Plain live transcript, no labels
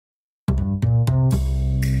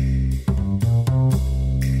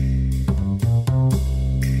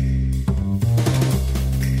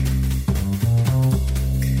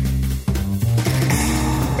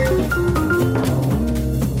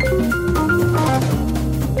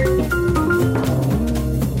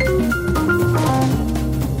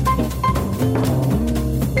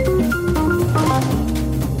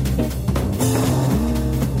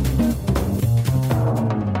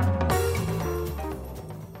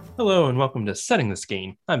Hello and welcome to Setting the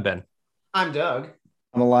Scene. I'm Ben. I'm Doug.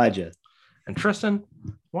 I'm Elijah. And Tristan,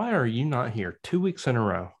 why are you not here 2 weeks in a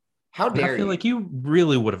row? How And I dare feel you? like you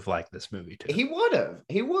really would have liked this movie too. He would have.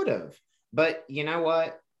 He would have. But you know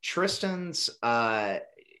what? Tristan's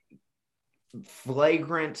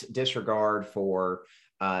flagrant disregard for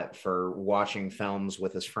watching films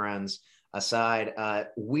with his friends aside,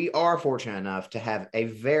 we are fortunate enough to have a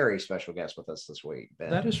very special guest with us this week, Ben.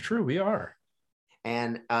 That is true. We are.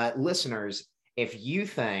 And listeners, if you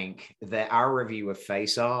think that our review of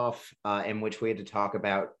Face Off, in which we had to talk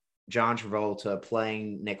about John Travolta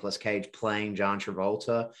playing Nicolas Cage playing John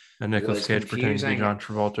Travolta, And Nicolas Cage pretending to be confusing. John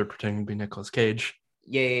Travolta, pretending to be Nicolas Cage.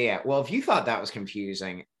 Yeah. Well, if you thought that was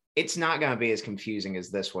confusing, it's not going to be as confusing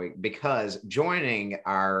as this week because joining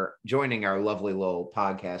our lovely little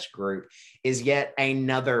podcast group is yet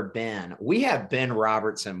another Ben. We have Ben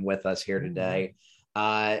Robertson with us here today.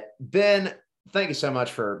 Ben, thank you so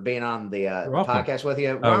much for being on the podcast with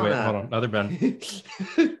you. Oh, wait, hold on. Other Ben.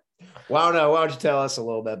 Why don't you tell us a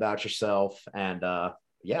little bit about yourself? And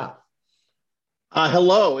yeah.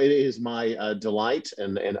 Hello, it is my delight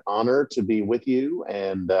and honor to be with you.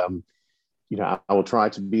 And, I will try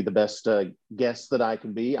to be the best guest that I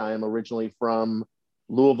can be. I am originally from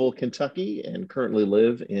Louisville, Kentucky, and currently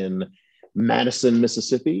live in Madison,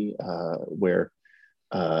 Mississippi, where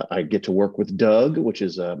I get to work with Doug, which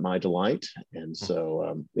is my delight. And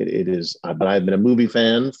so it is, but I've been a movie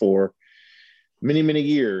fan for many, many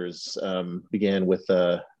years. Began with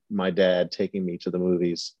my dad taking me to the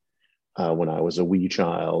movies when I was a wee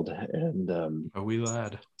child and A wee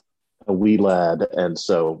lad. And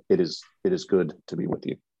so it is good to be with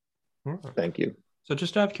you. Thank you. So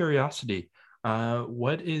just out of curiosity,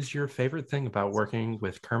 what is your favorite thing about working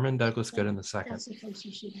with Kerman Douglas Gooding II?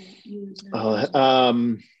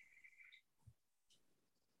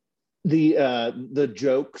 The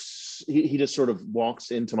jokes. He just sort of walks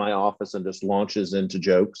into my office and just launches into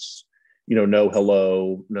jokes. No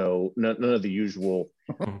hello, none of the usual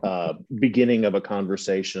beginning of a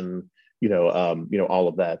conversation. All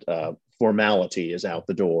of that formality is out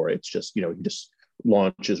the door. It's just, he just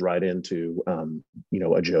launches right into,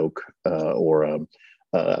 a joke or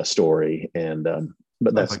a story. And,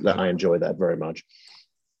 but I enjoy that very much.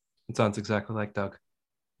 It sounds exactly like Doug.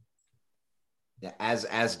 Yeah,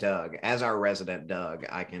 as Doug, as our resident Doug,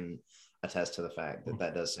 I can attest to the fact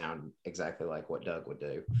that does sound exactly like what Doug would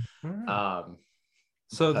do. Right.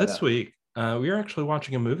 So this week, we are actually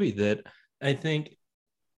watching a movie that I think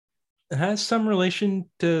has some relation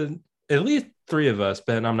to at least three of us.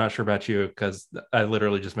 Ben, I'm not sure about you because I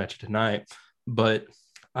literally just met you tonight, but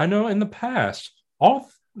I know in the past, all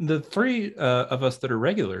the three of us that are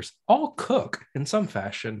regulars all cook in some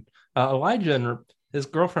fashion. Elijah and his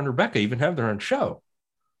girlfriend Rebecca even have their own show.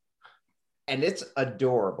 And it's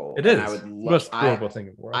adorable. It is. I would most adorable thing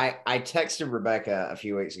in the world. I texted Rebecca a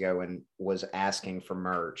few weeks ago and was asking for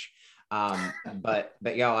merch. But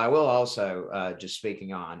y'all, I will also just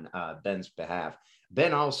speaking on Ben's behalf.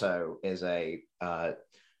 Ben also is a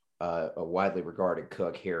widely regarded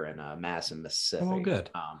cook here in Madison, Mississippi. Oh, good.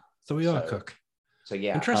 So we all cook. So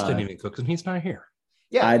yeah, and Tristan even cooks, and he's not here.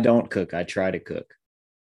 Yeah, I don't cook. I try to cook.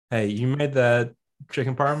 Hey, you made that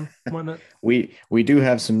chicken parm, wasn't it? We do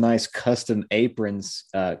have some nice custom aprons,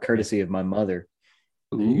 courtesy of my mother.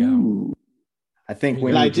 There you go. I think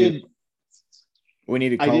we need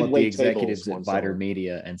to call up the executives at Viter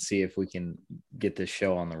Media and see if we can get this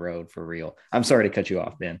show on the road for real. I'm sorry to cut you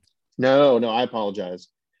off, Ben. No, I apologize.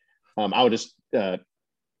 I was just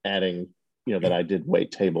adding, that I did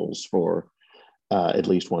wait tables for at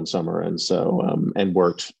least one summer, and so and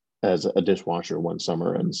worked as a dishwasher one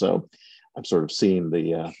summer, and so I've sort of seen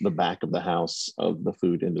the back of the house of the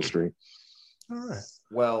food industry. All right.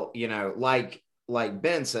 Well, like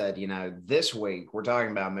Ben said, this week we're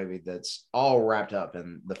talking about a movie that's all wrapped up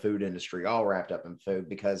in the food industry, all wrapped up in food,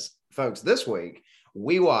 because folks, this week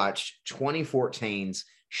we watched 2014's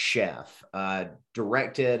Chef,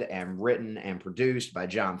 directed and written and produced by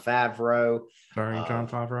Jon Favreau. Starring Jon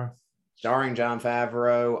Favreau. Starring Jon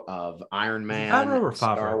Favreau of Iron Man, Favreau or Favreau?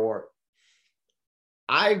 Star Wars.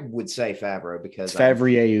 I would say Favreau because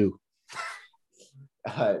Favreau.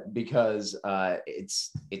 Because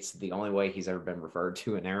it's the only way he's ever been referred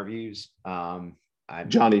to in interviews.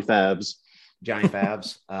 Johnny Fabs.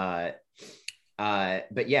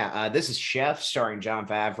 But yeah, this is Chef, starring Jon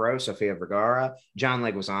Favreau, Sofia Vergara, John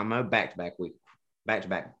Leguizamo,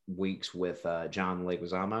 back-to-back weeks with John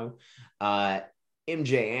Leguizamo,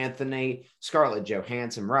 MJ Anthony, Scarlett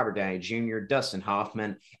Johansson, Robert Downey Jr., Dustin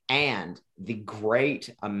Hoffman, and the great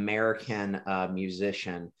American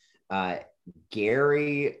musician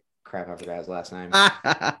Gary Crap, I forgot his last name.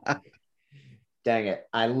 Dang it.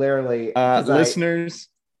 I literally listeners,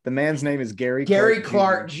 the man's name is Gary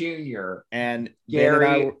Clark Jr. And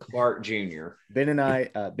Clark Jr. Ben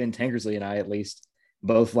Tankersley and I, at least,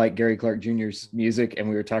 both like Gary Clark Jr.'s music, and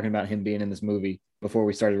we were talking about him being in this movie before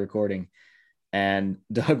we started recording. And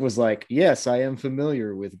Doug was like, yes, I am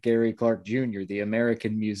familiar with Gary Clark Jr., the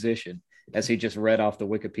American musician, as he just read off the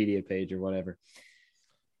Wikipedia page or whatever.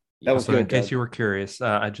 That was good. In case you were curious,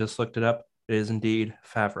 I just looked it up. It is indeed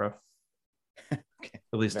Favreau. Okay.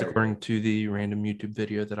 At least according to the random YouTube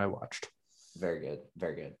video that I watched. Very good.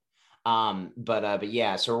 Very good. But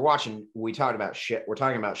yeah, so we're talking about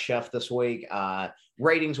Chef this week.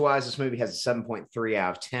 Ratings wise, this movie has a 7.3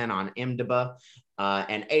 out of 10 on IMDb,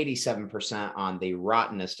 and 87% on the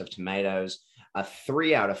Rottenest of Tomatoes, a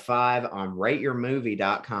 3 out of 5 on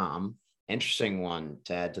rateyourmovie.com. Interesting one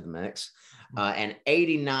to add to the mix. And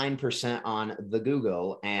 89% on the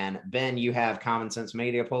Google. And Ben, you have Common Sense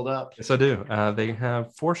Media pulled up? Yes, I do. They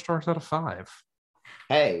have 4 stars out of 5.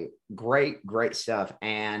 Hey, great stuff.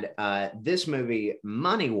 And this movie,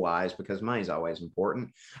 money-wise, because money's always important.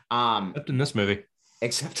 Except in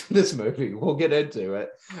this movie. We'll get into it.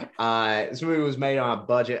 This movie was made on a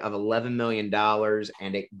budget of $11 million,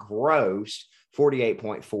 and it grossed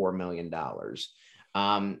 $48.4 million.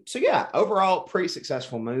 So yeah, overall, pretty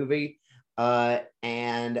successful movie.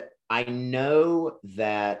 And I know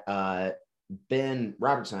that Ben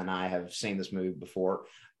Robertson and I have seen this movie before.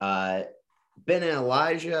 Ben and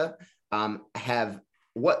Elijah have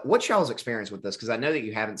what's y'all's experience with this? Because I know that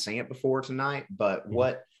you haven't seen it before tonight, but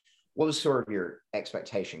what was sort of your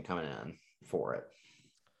expectation coming in for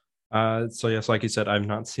it? So yes, like you said, I've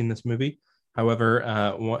not seen this movie. However,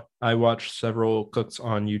 I watched several cooks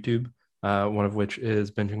on YouTube, one of which is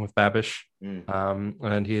Binging with Babish.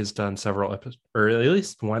 And he has done several episodes, or at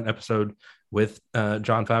least one episode with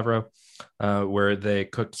Jon Favreau, where they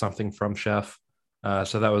cooked something from Chef.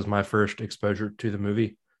 So that was my first exposure to the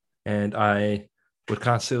movie. And I would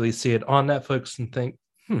constantly see it on Netflix and think,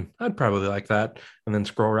 I'd probably like that, and then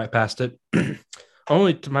scroll right past it.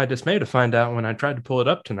 Only to my dismay to find out when I tried to pull it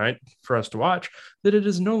up tonight for us to watch that it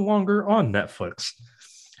is no longer on Netflix,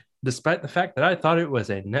 despite the fact that I thought it was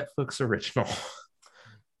a Netflix original.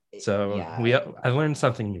 So yeah. I learned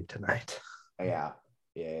something new tonight. Yeah.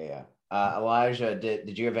 Elijah,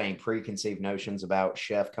 did you have any preconceived notions about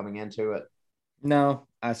Chef coming into it? No,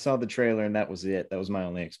 I saw the trailer and that was it. That was my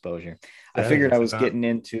only exposure. I figured I was getting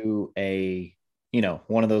into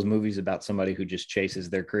one of those movies about somebody who just chases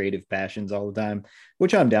their creative passions all the time,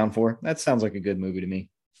 which I'm down for. That sounds like a good movie to me.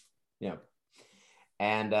 Yeah.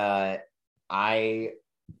 And I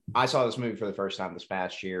saw this movie for the first time this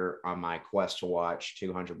past year on my quest to watch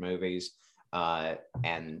 200 movies.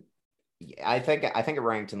 And I think it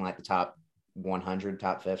ranked in like the top 100,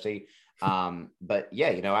 top 50. But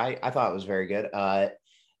yeah, I thought it was very good.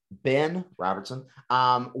 Ben Robertson,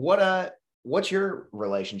 what's your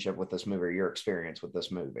relationship with this movie, or your experience with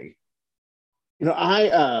this movie?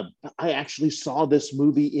 I actually saw this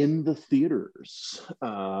movie in the theaters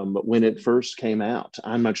when it first came out.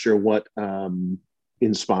 I'm not sure what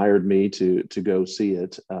inspired me to go see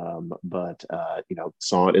it, but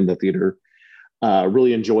saw it in the theater.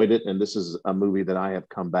 Really enjoyed it, and this is a movie that I have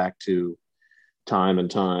come back to time and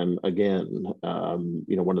time again.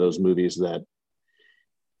 One of those movies that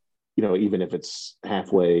even if it's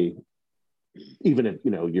halfway, even if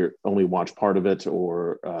you're only watch part of it,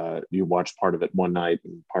 or you watch part of it one night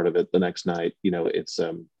and part of it the next night, it's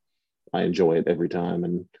I enjoy it every time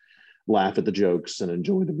and laugh at the jokes and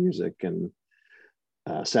enjoy the music and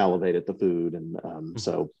salivate at the food. And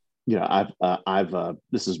so I've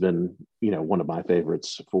this has been one of my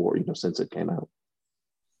favorites for since it came out.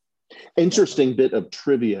 Interesting bit of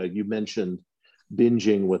trivia, you mentioned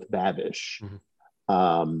Binging with Babish.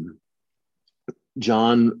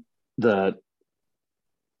 John, the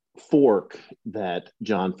fork that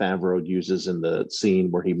Jon Favreau uses in the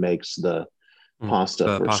scene where he makes the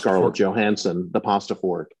pasta for Scarlett Johansson, the pasta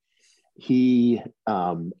fork, he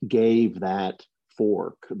gave that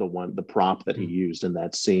fork, the prop that he used in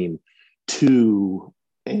that scene, to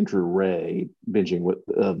Andrew Ray, Binging with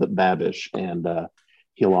the Babish, and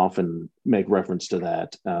he'll often make reference to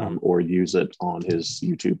that or use it on his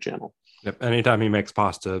YouTube channel. Yep. Anytime he makes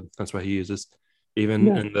pasta, that's what he uses. Even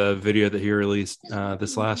in the video that he released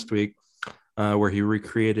this last week, where he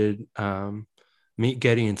recreated Meet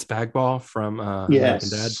Getty and Spagball from American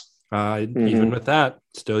Dad. Even with that,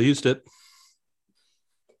 still used it.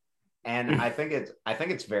 And I think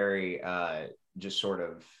it's very just sort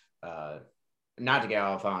of not to get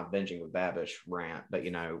off on Binging with Babish rant, but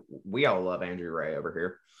we all love Andrew Ray over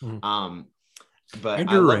here. But I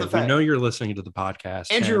Andrew love Ray, the we fact, know you're listening to the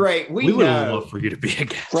podcast. Andrew and Ray, we would know. love for you to be a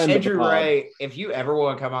guest. Friend of the Andrew pod. Ray, if you ever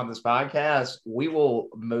want to come on this podcast, we will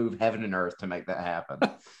move heaven and earth to make that happen.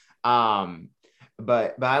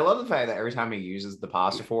 But I love the fact that every time he uses the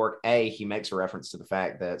pasta fork, A, he makes a reference to the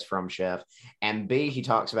fact that it's from Chef, and B, he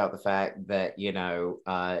talks about the fact that, you know,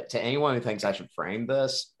 to anyone who thinks I should frame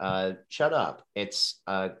this, shut up. It's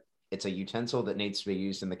a utensil that needs to be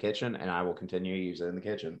used in the kitchen, and I will continue to use it in the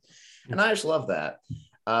kitchen. And I just love that.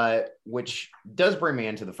 Which does bring me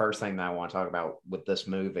into the first thing that I want to talk about with this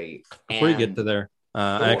movie. Before you get to there,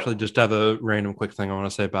 I actually just have a random quick thing I want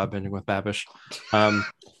to say about Binging with Babish.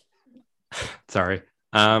 Sorry.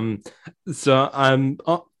 So I'm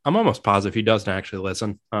almost positive he doesn't actually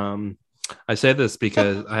listen. I say this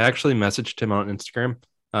because I actually messaged him on Instagram.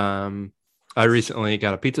 I recently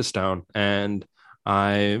got a pizza stone, and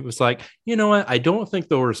I was like, you know what? I don't think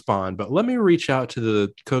they'll respond, but let me reach out to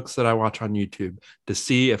the cooks that I watch on YouTube to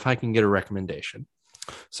see if I can get a recommendation.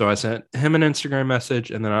 So I sent him an Instagram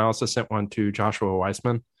message, and then I also sent one to Joshua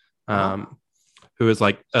Weissman, who is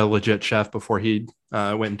like a legit chef before he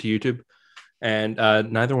went into YouTube. And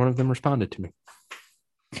neither one of them responded to me.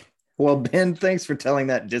 Well, Ben, thanks for telling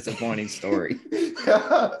that disappointing story.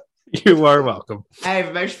 You are welcome. Hey, if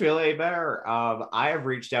it makes you feel any better, I have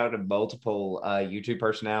reached out to multiple YouTube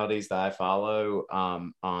personalities that I follow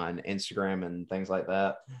on Instagram and things like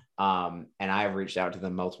that. And I have reached out to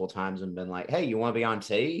them multiple times and been like, hey, you want to be on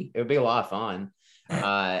T? It would be a lot of fun.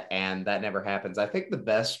 And that never happens. I think the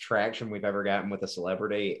best traction we've ever gotten with a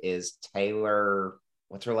celebrity is Taylor.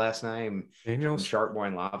 What's her last name? Daniels? Shark Boy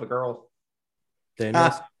and Lava Girl.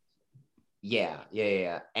 Daniels?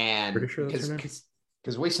 Yeah. And Pretty sure that's her name.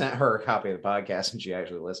 because we sent her a copy of the podcast and she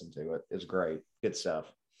actually listened to it. It was great. Good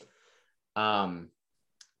stuff.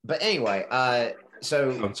 But anyway, I'm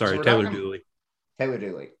sorry, Taylor Dooley. Taylor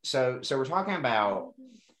Dooley. So we're talking about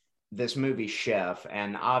this movie Chef,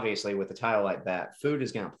 and obviously with a title like that, food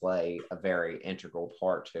is going to play a very integral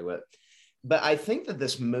part to it. But I think that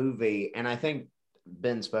this movie, and I think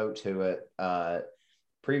Ben spoke to it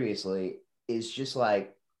previously, is just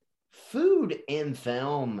like food in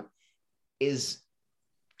film is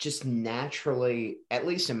just naturally, at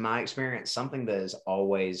least in my experience, something that is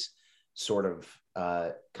always sort of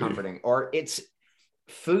comforting. Or it's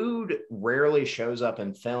food rarely shows up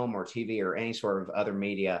in film or TV or any sort of other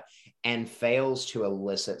media and fails to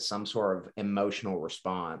elicit some sort of emotional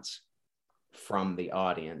response from the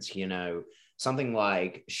audience. You know, something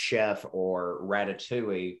like Chef or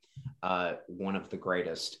Ratatouille, one of the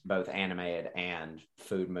greatest both animated and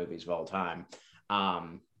food movies of all time.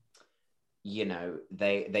 You know,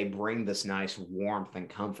 they bring this nice warmth and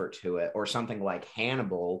comfort to it. Or something like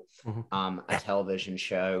Hannibal, a television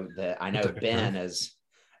show that I know Ben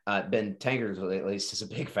Tankersley at least is a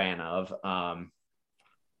big fan of.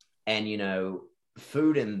 And you know,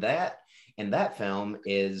 food in that film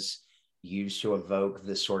is used to evoke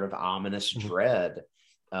this sort of ominous dread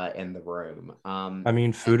in the room. I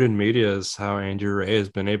mean, food and media is how Andrew Ray has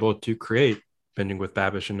been able to create Bending with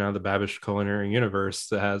Babish, and now the Babish Culinary Universe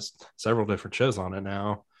that has several different shows on it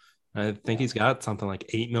now. I think he's got something like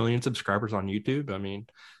 8 million subscribers on YouTube. I mean,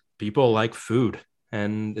 people like food,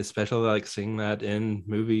 and especially like seeing that in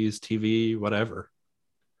movies, TV, whatever.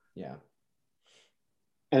 Yeah.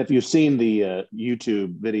 And if you've seen the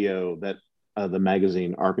YouTube video that the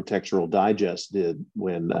magazine Architectural Digest did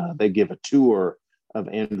when they give a tour of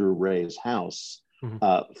Andrew Ray's house,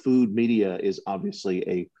 food media is obviously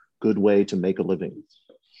a good way to make a living.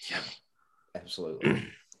 Yeah, absolutely.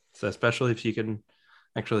 So especially if you can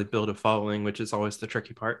actually build a following, which is always the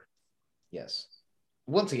tricky part. Yes.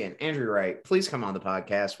 Once again, Andrew Ray, please come on the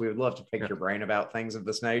podcast. We would love to pick your brain about things of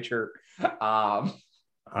this nature.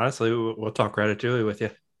 Honestly, we'll talk Ratatouille with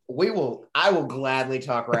you. I will gladly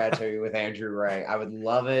talk Ratatouille with Andrew Ray. I would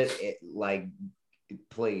love it.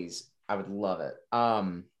 Please, I would love it.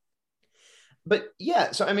 But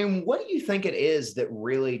yeah, so I mean, what do you think it is that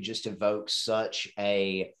really just evokes such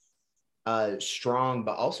a strong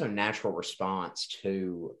but also natural response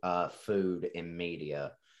to food in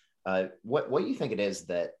media? What do you think it is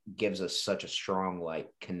that gives us such a strong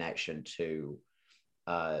connection to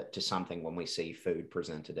something when we see food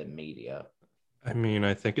presented in media? I mean,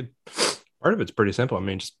 I think part of it's pretty simple. I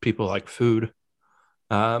mean, just people like food.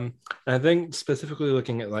 I think specifically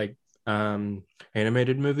looking at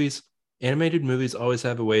animated movies always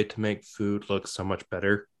have a way to make food look so much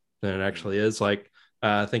better than it actually is.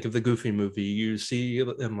 Think of the Goofy movie. You see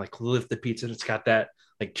them lift the pizza and it's got that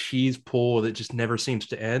cheese pull that just never seems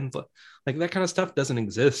to end. That kind of stuff doesn't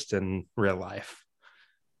exist in real life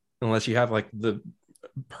unless you have the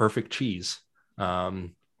perfect cheese.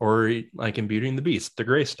 or like in Beauty and the Beast, the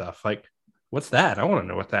gray stuff. Like, what's that? I want to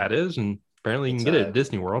know what that is. And apparently you can get it at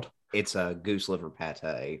Disney World. It's a goose liver pate.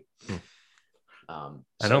 I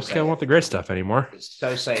don't think I want the gray stuff anymore.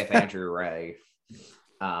 So saith Andrew Ray.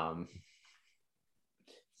 We're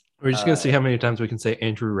just going to see how many times we can say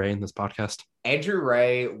Andrew Ray in this podcast. Andrew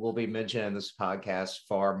Ray will be mentioned in this podcast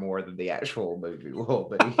far more than the actual movie will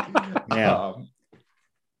be. Yeah.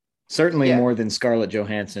 Certainly more than Scarlett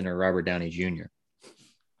Johansson or Robert Downey Jr.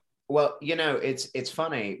 Well, you know, it's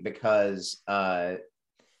funny because whenever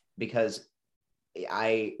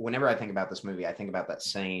I think about this movie, I think about that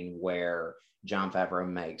scene where Jon Favreau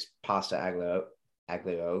makes pasta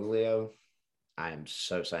aglio. I am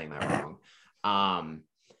so saying that wrong.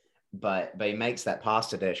 But he makes that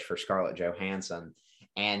pasta dish for Scarlett Johansson.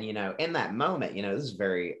 And, you know, in that moment, you know, this is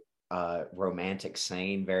very romantic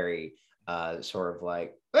scene, very sort of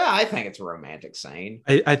like, well, I think it's a romantic scene.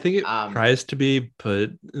 I think it tries to be,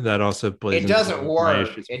 but that also plays. It doesn't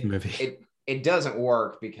work. It doesn't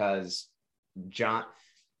work because Jon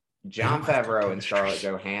Favreau and Scarlett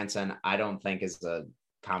Johansson, I don't think is a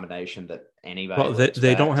combination that anybody. Well,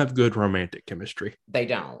 they don't have good romantic chemistry. They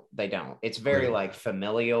don't. It's very like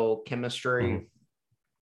familial chemistry,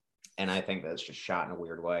 and I think that's just shot in a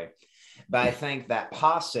weird way. But I think that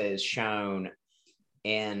pasta is shown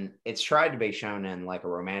in. It's tried to be shown in like a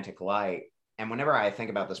romantic light. And whenever I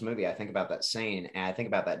think about this movie, I think about that scene and I think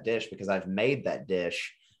about that dish because I've made that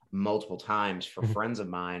dish multiple times for friends of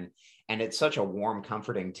mine. And it's such a warm,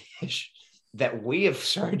 comforting dish that we have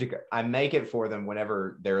started to go. I make it for them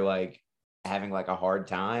whenever they're like having like a hard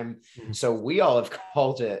time. So we all have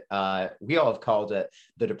called it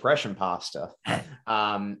the depression pasta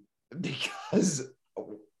because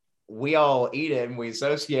we all eat it and we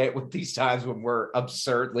associate with these times when we're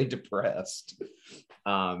absurdly depressed.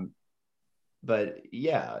 But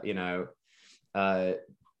yeah, you know, Ben,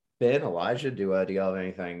 Elijah, do you have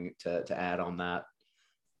anything to add on that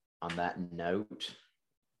note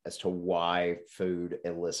as to why food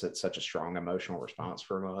elicits such a strong emotional response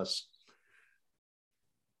from us?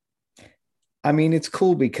 I mean, it's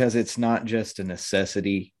cool because it's not just a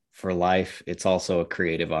necessity for life. It's also a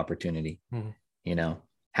creative opportunity. You know,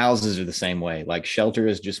 houses are the same way. Like shelter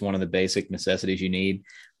is just one of the basic necessities you need,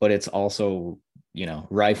 but it's also, you know,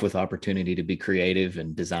 rife with opportunity to be creative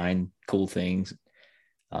and design cool things.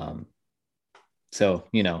 So,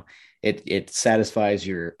 you know, it satisfies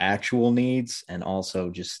your actual needs and also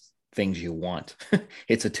just things you want.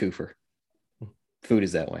 It's a twofer. Food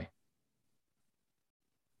is that way.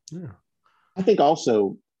 Yeah. I think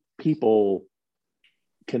also people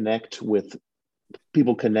connect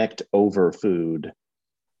over food.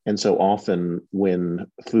 And so often when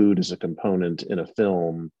food is a component in a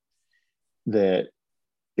film, that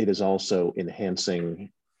it is also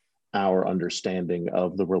enhancing our understanding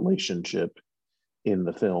of the relationship in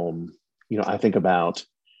the film. You know, I think about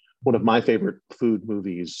one of my favorite food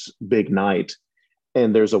movies, Big Night,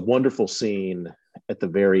 and there's a wonderful scene at the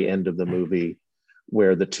very end of the movie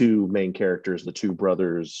where the two main characters, the two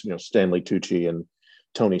brothers, you know, Stanley Tucci and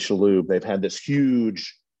Tony Shalhoub, they've had this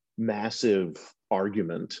huge, massive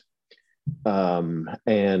argument.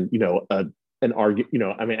 And, you know, an argue, you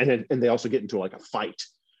know, I mean, and they also get into like a fight.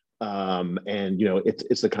 And, you know,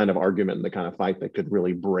 it's the kind of argument and the kind of fight that could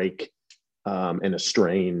really break and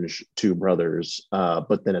estrange two brothers.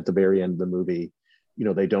 But then at the very end of the movie, you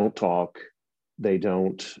know, they don't talk, they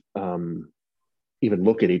don't even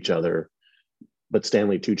look at each other. But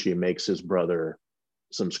Stanley Tucci makes his brother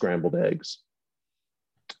some scrambled eggs,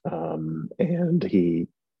 and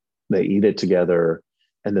they eat it together,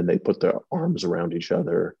 and then they put their arms around each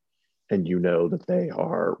other, and you know that they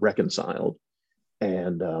are reconciled.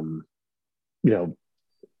 And you know,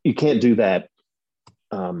 you can't do that.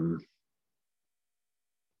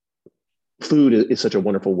 Food is such a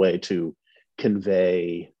wonderful way to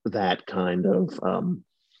convey that kind of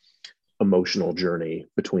emotional journey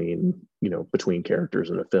between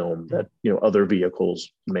characters in a film that, you know, other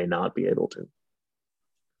vehicles may not be able to.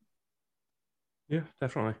 Yeah,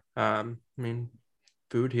 definitely. I mean,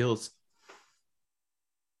 food heals.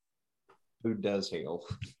 Food does heal.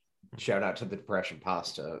 Shout out to the depression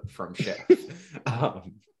pasta from Chef.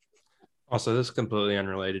 Also, this is completely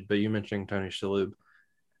unrelated, but you mentioned Tony Shalhoub.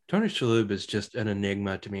 Tony Shalhoub is just an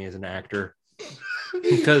enigma to me as an actor.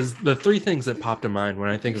 Because the three things that popped in mind when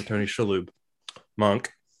I think of Tony Shalhoub: Monk.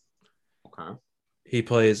 Okay. He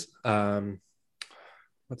plays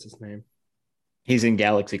what's his name? He's in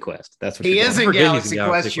Galaxy Quest. That's what he is in Galaxy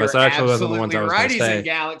Quest. You're that actually wasn't the ones I was right. going to say. He's in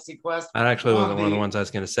Galaxy Quest. That actually wasn't one of the ones I was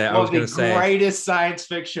going to say. I was One going of to the say greatest science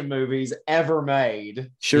fiction movies ever made.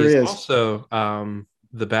 Sure he's is. also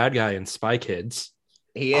the bad guy in Spy Kids.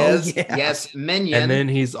 He Oh, is. yeah. Yes, Minion. And then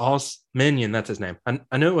he's also Minion. That's his name.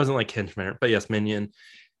 I know it wasn't like Henchman, but yes, Minion.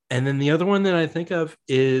 And then the other one that I think of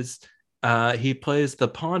is he plays the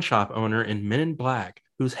pawn shop owner in Men in Black,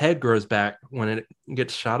 whose head grows back when it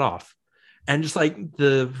gets shot off. And just like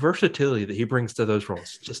the versatility that he brings to those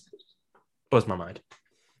roles just blows my mind.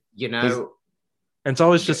 You know, And it's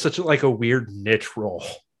always just such a weird niche role.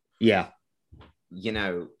 Yeah. you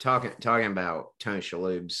know, talking about Tony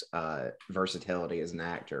Shalhoub's versatility as an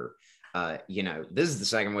actor. You know, this is the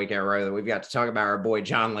second week in a row that we've got to talk about our boy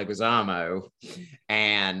John Leguizamo,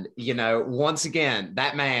 and you know, once again,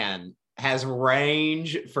 that man has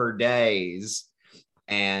range for days.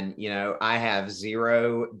 And you know, I have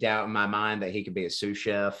zero doubt in my mind that he could be a sous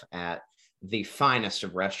chef at the finest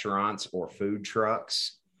of restaurants or food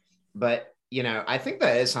trucks. But you know, I think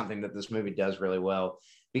that is something that this movie does really well,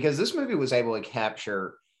 because this movie was able to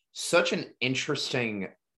capture such an interesting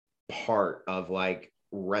part of like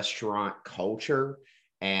restaurant culture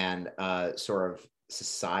and sort of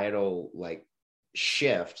societal like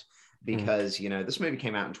shift, because you know, this movie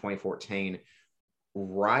came out in 2014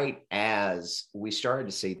 right as we started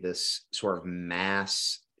to see this sort of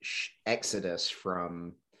mass exodus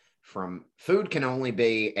from food can only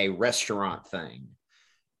be a restaurant thing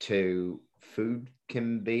to food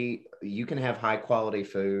can be, you can have high quality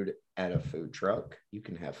food at a food truck, you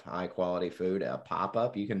can have high quality food at a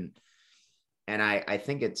pop-up, you can. And I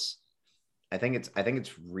think it's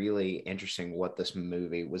really interesting what this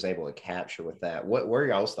movie was able to capture with that. What are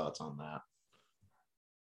y'all's thoughts on that?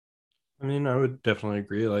 I mean, I would definitely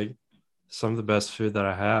agree. Like, some of the best food that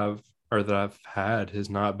I have or that I've had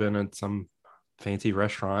has not been at some fancy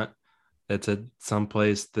restaurant. It's at some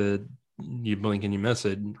place that you blink and you miss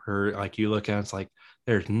it, or like you look at it, it's like,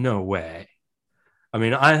 there's no way. I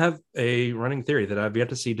mean, I have a running theory that I've yet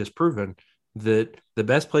to see disproven, that the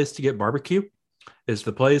best place to get barbecue is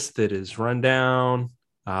the place that is run down,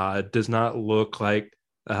 does not look like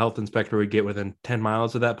a health inspector would get within 10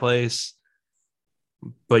 miles of that place,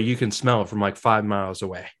 but you can smell it from like 5 miles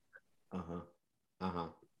away.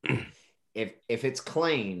 If it's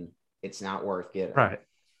clean, it's not worth getting. Right.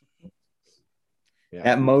 Yeah.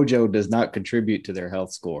 That mojo does not contribute to their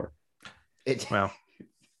health score,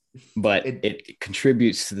 but it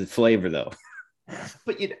contributes to the flavor, though.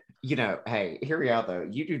 But you know, hey, hear me out though.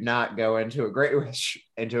 You do not go into a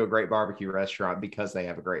great barbecue restaurant because they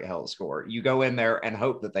have a great health score. You go in there and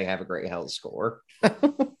hope that they have a great health score.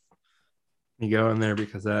 You go in there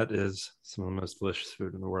because that is some of the most delicious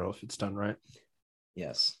food in the world if it's done right.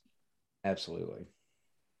 Yes, absolutely.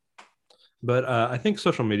 But I think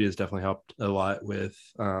social media has definitely helped a lot with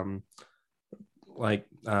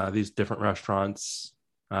these different restaurants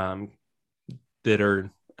that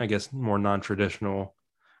are, I guess, more non-traditional.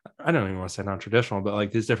 I don't even want to say non-traditional, but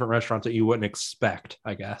like these different restaurants that you wouldn't expect,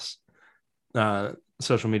 I guess.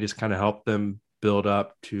 Social media's kind of helped them build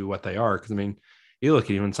up to what they are. Because I mean, you look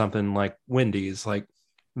at even something like Wendy's, like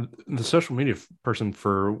the social media person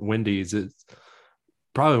for Wendy's is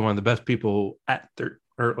probably one of the best people at their,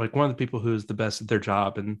 or like one of the people who's the best at their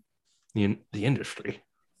job in the industry,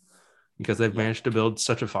 because they've managed to build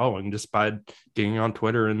such a following just by getting on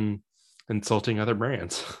Twitter and insulting other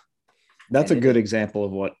brands. That's a good example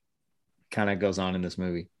of what kind of goes on in this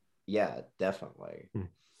movie. Yeah, definitely.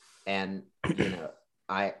 And you know,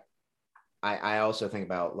 I also think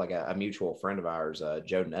about like a mutual friend of ours,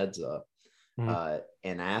 Joe Nedza,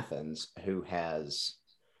 in Athens, who has,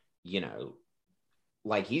 you know,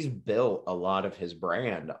 like he's built a lot of his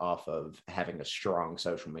brand off of having a strong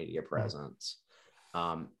social media presence.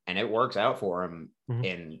 And it works out for him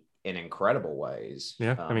in incredible ways.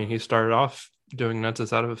 Yeah. I mean, he started off doing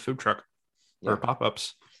Nedza's out of a food truck or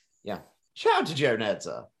pop-ups. Yeah. Shout out to Joe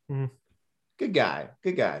Nedza. Good guy.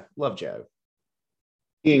 Love Joe.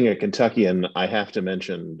 Being a Kentuckian, I have to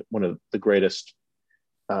mention one of the greatest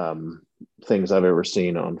things I've ever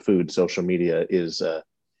seen on food social media is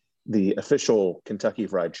the official Kentucky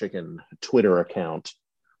Fried Chicken Twitter account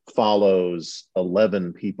follows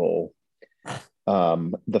 11 people,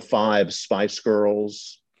 the 5 Spice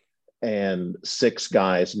Girls and 6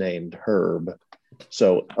 guys named Herb.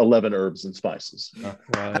 So 11 herbs and spices.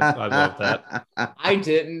 I love that. I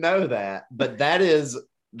didn't know that, but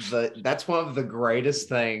that's one of the greatest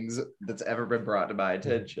things that's ever been brought to my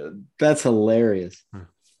attention. That's hilarious.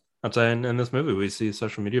 I'm saying in this movie, we see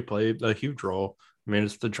social media play a huge role. I mean,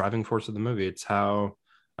 it's the driving force of the movie. It's how,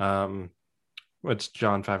 what's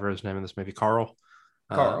Jon Favreau's name in this movie? Carl.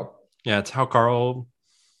 Yeah, it's how Carl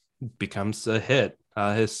becomes a hit.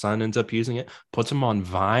 His son ends up using it, puts him on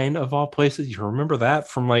Vine of all places. You remember that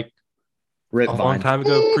from like Rip a Vine. long time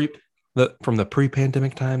ago, from the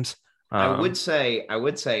pre-pandemic times. I would say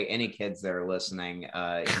any kids that are listening,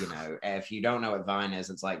 if you don't know what Vine is,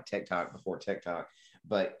 it's like TikTok before TikTok.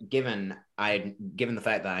 But given the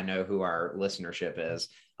fact that I know who our listenership is,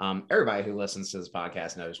 everybody who listens to this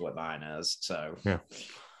podcast knows what Vine is. So yeah,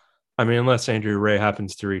 I mean, unless Andrew Ray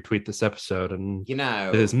happens to retweet this episode and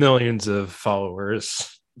there's millions of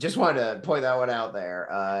followers. Just wanted to point that one out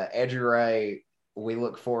there. Andrew Ray, we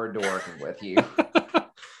look forward to working with you.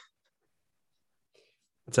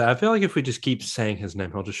 So I feel like if we just keep saying his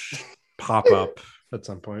name, he'll just pop up at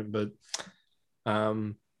some point. But yeah, I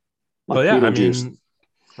mean,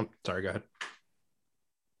 I'm sorry, go ahead.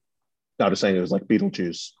 I was saying it was like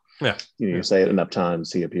Beetlejuice. Yeah, you say it enough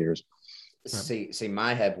times, he appears. See,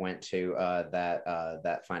 my head went to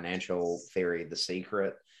that financial theory, The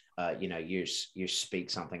Secret. You speak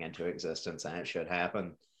something into existence and it should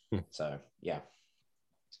happen. So yeah.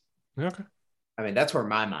 Okay. I mean, that's where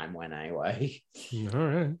my mind went anyway. All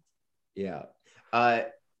right. Yeah.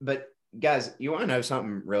 But guys, you want to know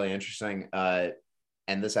something really interesting?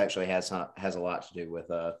 And this actually has a lot to do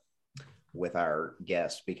with our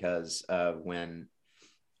guest, because when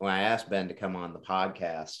I asked Ben to come on the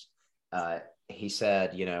podcast, he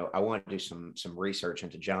said, I want to do some research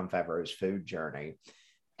into Jon Favreau's food journey.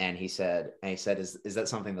 And he said, is that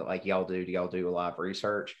something that like y'all do? Do y'all do a lot of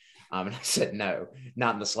research? And I said, no,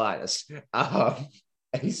 not in the slightest. And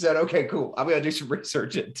he said, okay, cool. I'm going to do some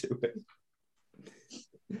research into it.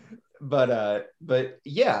 But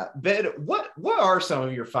yeah, Ben, what are some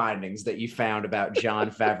of your findings that you found about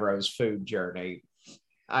Jon Favreau's food journey?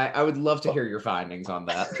 I would love to hear your findings on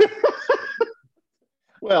that.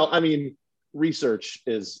 Well, I mean, research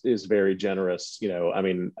is very generous.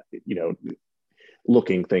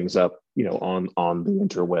 Looking things up, on the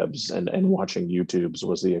interwebs and watching YouTubes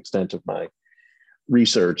was the extent of my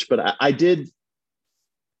research. But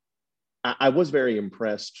I was very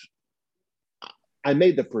impressed. I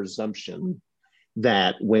made the presumption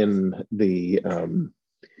that when the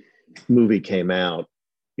movie came out,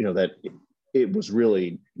 that it was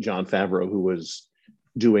really Jon Favreau who was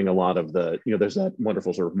doing a lot of the, there's that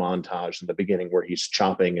wonderful sort of montage in the beginning where he's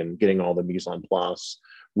chopping and getting all the mise en place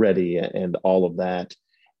ready and all of that.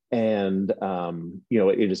 And,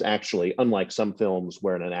 it is actually, unlike some films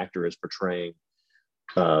where an actor is portraying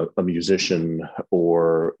a musician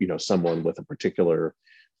or, someone with a particular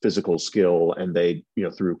physical skill, and they,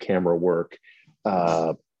 through camera work,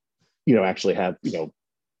 actually have,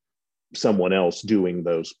 someone else doing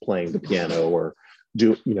those, playing the piano or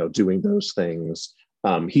doing those things.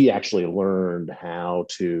 He actually learned how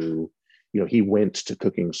to, he went to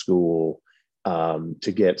cooking school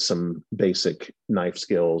to get some basic knife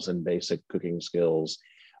skills and basic cooking skills.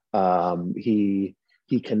 He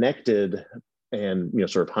connected and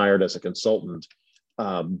sort of hired as a consultant,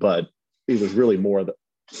 but he was really more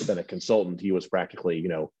than a consultant. He was practically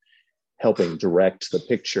helping direct the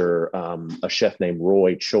picture. A chef named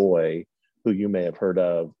Roy Choi, who you may have heard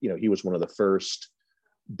of, he was one of the first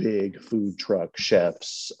big food truck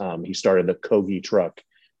chefs. He started a Kogi truck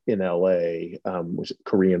in LA, was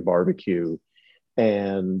Korean barbecue.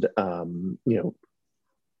 And,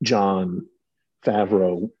 Jon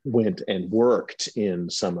Favreau went and worked in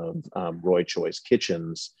some of Roy Choi's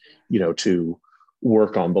kitchens, to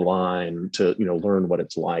work on the line, to, learn what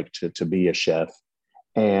it's like to be a chef.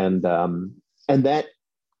 And that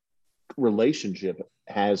relationship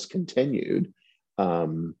has continued.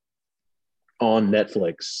 On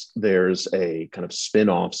Netflix, there's a kind of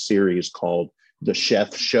spin-off series called The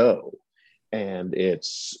Chef Show, and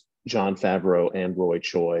it's Jon Favreau and Roy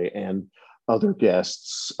Choi and other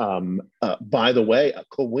guests. By the way, a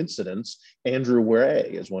coincidence, Andrew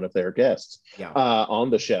Ray is one of their guests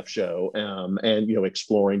on The Chef Show, and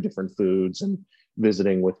exploring different foods and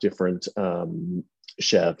visiting with different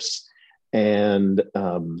chefs. And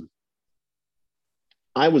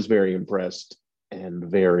I was very impressed and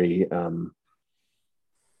very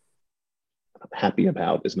happy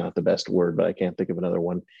about is not the best word, but I can't think of another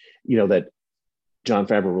one, that Jon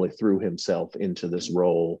Favreau really threw himself into this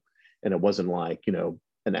role. And it wasn't like,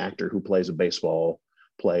 an actor who plays a baseball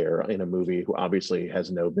player in a movie who obviously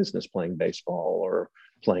has no business playing baseball or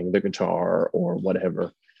playing the guitar or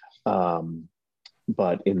whatever.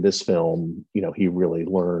 But in this film, he really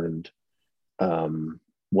learned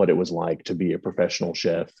what it was like to be a professional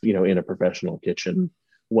chef, in a professional kitchen,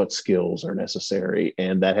 what skills are necessary.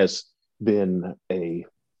 And that has been a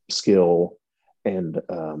skill and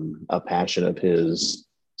a passion of his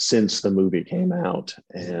since the movie came out,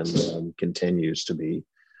 and continues to be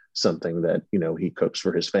something that, he cooks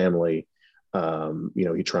for his family.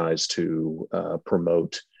 He tries to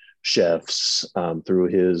promote chefs through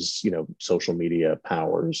his, social media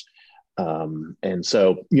powers. And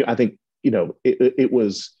so, I think, it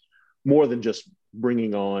was more than just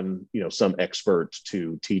bringing on, some expert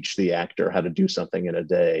to teach the actor how to do something in a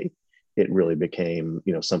day. It really became,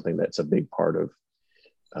 something that's a big part of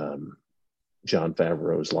Jon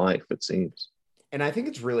Favreau's life, it seems. And I think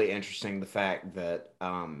it's really interesting the fact that,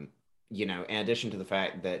 in addition to the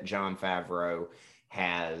fact that Jon Favreau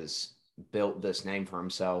has built this name for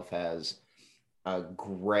himself as a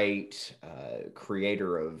great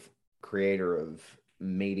creator of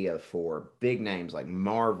media for big names like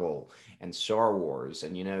Marvel and Star Wars,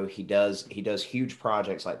 and he does huge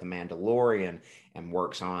projects like The Mandalorian and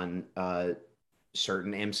works on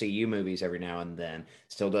certain MCU movies every now and then.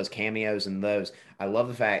 Still does cameos in those. I love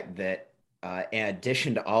the fact that in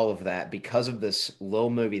addition to all of that, because of this little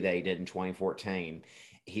movie that he did in 2014,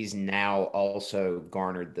 he's now also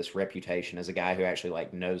garnered this reputation as a guy who actually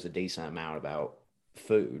knows a decent amount about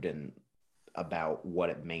food and about what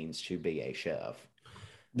it means to be a chef.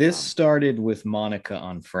 This started with Monica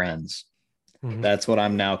on Friends. Mm-hmm. That's what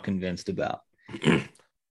I'm now convinced about.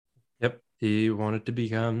 Yep. He wanted to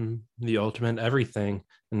become the ultimate everything,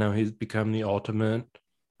 and now he's become the ultimate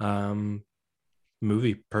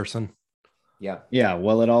movie person. Yeah. Yeah.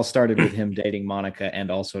 Well, it all started with him dating Monica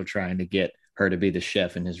and also trying to get her to be the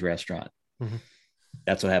chef in his restaurant. Mm-hmm.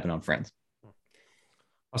 That's what happened on Friends.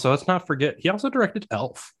 Also, let's not forget, he also directed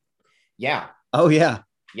Elf. Yeah. Oh, yeah.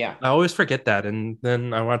 Yeah. I always forget that. And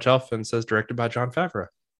then I watch Elf and it says directed by Jon Favreau.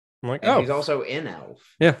 I'm like, and he's also in Elf.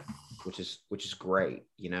 Yeah. Which is great.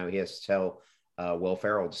 He has to tell Will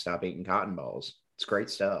Ferrell to stop eating cotton balls. It's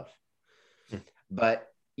great stuff. But,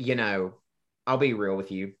 I'll be real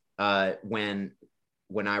with you. When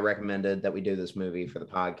I recommended that we do this movie for the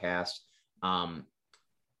podcast,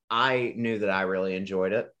 I knew that I really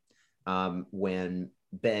enjoyed it. When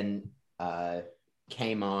Ben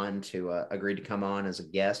came on to agreed to come on as a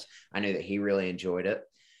guest, I knew that he really enjoyed it.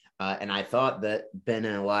 And I thought that Ben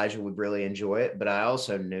and Elijah would really enjoy it, but I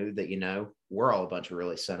also knew that, we're all a bunch of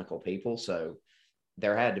really cynical people. So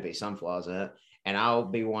there had to be some flaws in it. And I'll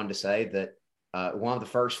be one to say that one of the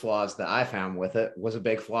first flaws that I found with it was a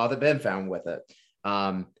big flaw that Ben found with it.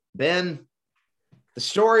 Ben, the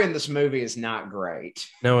story in this movie is not great.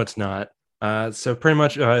 No, it's not. So pretty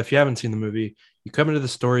much, if you haven't seen the movie, you come into the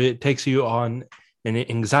story, it takes you on an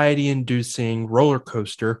anxiety-inducing roller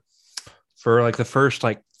coaster for the first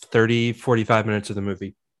 30, 45 minutes of the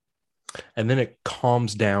movie. And then it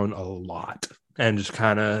calms down a lot and just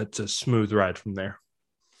it's a smooth ride from there.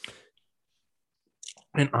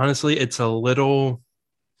 And honestly, it's a little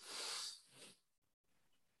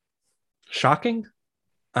shocking.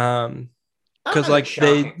 Because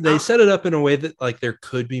they set it up in a way that there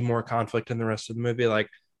could be more conflict in the rest of the movie.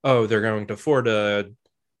 They're going to Florida.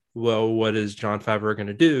 Well, what is Jon Favreau going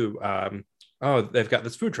to do? They've got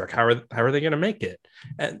this food truck. How are they going to make it?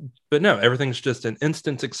 But no, everything's just an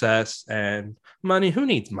instant success and money. Who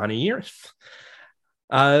needs money?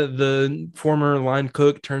 The former line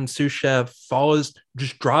cook turned sous chef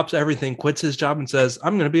just drops everything, quits his job and says,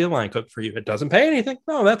 I'm going to be a line cook for you. It doesn't pay anything.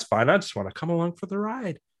 No, that's fine. I just want to come along for the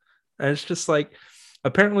ride. And it's just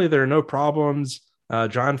apparently there are no problems.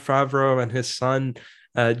 Jon Favreau and his son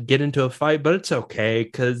get into a fight, but it's okay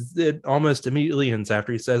because it almost immediately ends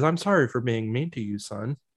after he says, I'm sorry for being mean to you,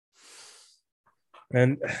 son.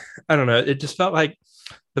 And I don't know. It just felt like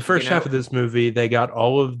the first half of this movie, they got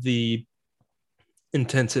all of the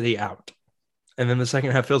intensity out. And then the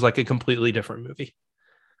second half feels like a completely different movie.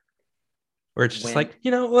 Where it's just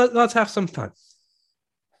let's have some fun.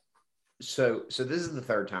 So this is the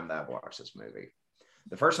third time that I've watched this movie.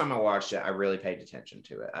 The first time I watched it, I really paid attention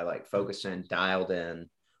to it. I focused in, dialed in,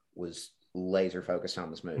 was laser focused on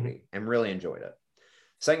this movie and really enjoyed it.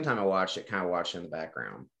 Second time I watched it, kind of watched it in the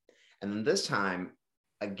background. And then this time,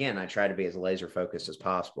 again, I try to be as laser focused as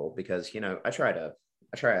possible because, I try to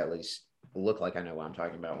at least look like I know what I'm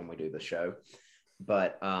talking about when we do the show.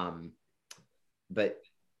 But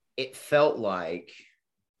it felt like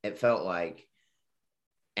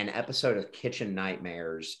an episode of Kitchen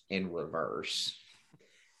Nightmares in reverse.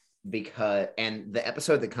 And the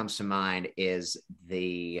episode that comes to mind is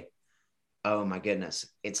oh my goodness,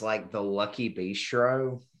 it's like the Lucky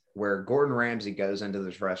Bistro, where Gordon Ramsay goes into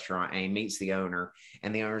this restaurant and he meets the owner,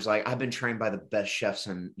 and the owner's like, I've been trained by the best chefs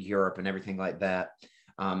in Europe and everything like that.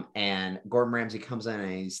 And Gordon Ramsay comes in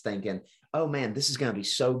and he's thinking, oh man, this is going to be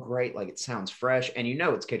so great. It sounds fresh. And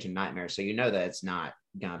it's Kitchen Nightmares. So that it's not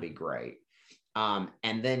going to be great. And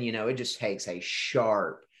then, it just takes a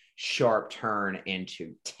sharp turn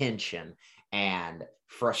into tension and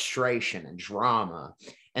frustration and drama.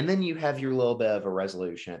 And then you have your little bit of a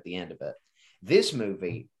resolution at the end of it. This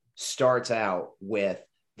movie starts out with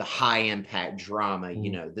the high impact drama.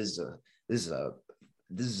 You know, this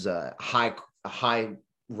is a high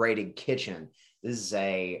rated kitchen. This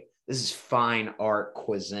is fine art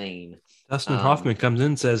cuisine. Dustin Hoffman comes in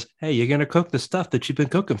and says, "Hey, you're gonna cook the stuff that you've been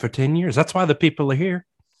cooking for 10 years. That's why the people are here."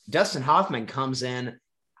 Dustin Hoffman comes in.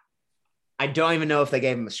 I don't even know if they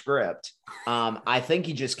gave him a script. I think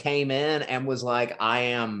he just came in and was like, "I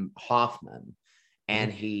am Hoffman,"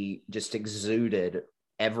 and he just exuded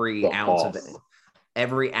every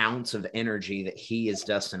ounce of energy that he as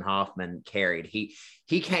Dustin Hoffman carried.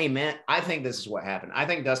 He came in. I think this is what happened. I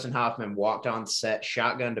think Dustin Hoffman walked on set,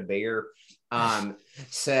 shotgunned a beer,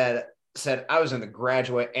 said, "I was in The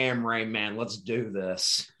Graduate and Rain Man. Let's do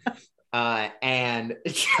this." And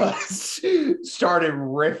just started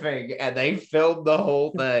riffing, and they filmed the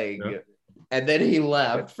whole thing. Yep. And then he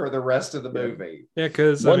left for the rest of the movie. Yeah,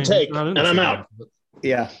 because one take, and I'm out.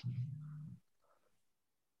 Yeah.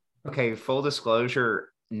 Okay, full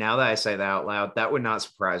disclosure. Now that I say that out loud, that would not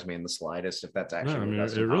surprise me in the slightest if that's actually what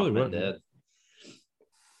Dustin Hoffman did.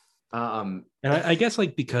 And I guess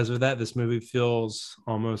like because of that, this movie feels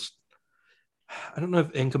almost, I don't know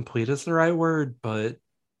if incomplete is the right word, but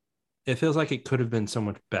it feels like it could have been so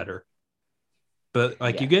much better. But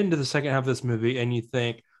like you get into the second half of this movie and you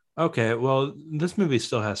think, okay, well, this movie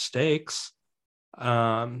still has stakes.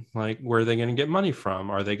 Like, where are they going to get money from?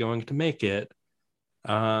 Are they going to make it?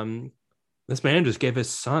 This man just gave his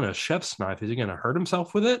son a chef's knife. Is he going to hurt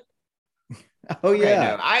himself with it? Oh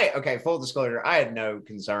yeah. Okay, full disclosure, I had no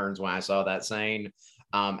concerns when I saw that scene.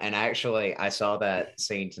 And actually I saw that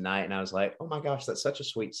scene tonight and I was like, oh my gosh, that's such a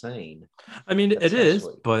sweet scene. I mean, it is,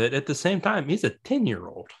 but at the same time, he's a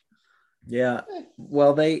 10-year-old. Yeah.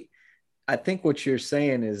 Well, I think what you're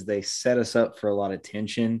saying is they set us up for a lot of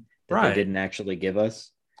tension that they didn't actually give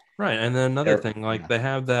us. Right. And then another thing, like they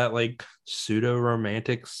have that like pseudo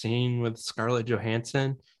romantic scene with Scarlett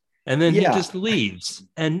Johansson, and then he just leaves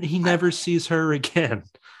and he never sees her again.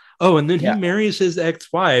 Oh, and then he marries his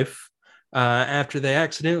ex-wife after they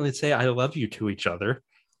accidentally say "I love you" to each other.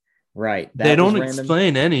 Right. They don't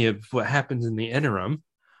explain any of what happens in the interim.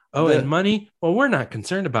 Oh, and money? Well, we're not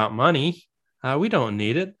concerned about money. We don't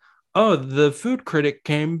need it. Oh, the food critic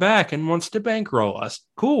came back and wants to bankroll us.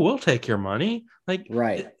 Cool, we'll take your money. Like,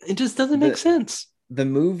 it just doesn't make sense. The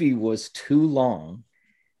movie was too long,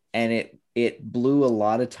 and it blew a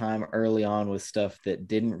lot of time early on with stuff that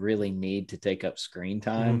didn't really need to take up screen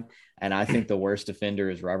time. And I think the worst offender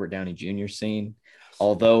is Robert Downey Jr.'s scene.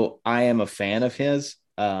 Although I am a fan of his,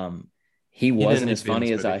 he wasn't as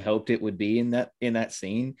funny as I hoped it would be in that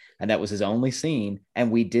scene, and that was his only scene,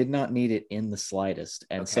 and we did not need it in the slightest.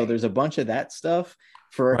 And so there's a bunch of that stuff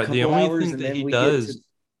for a couple hours, and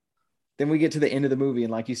then we get to the end of the movie,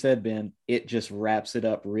 and like you said, Ben, it just wraps it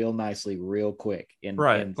up real nicely, real quick.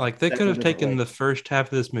 Like they could have taken the first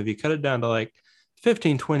half of this movie, cut it down to like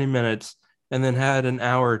 15-20 minutes, and then had an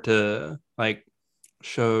hour to like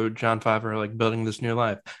show John Pfeiffer like building this new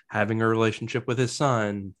life, having a relationship with his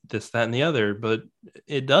son, this, that, and the other, but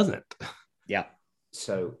it doesn't. Yeah.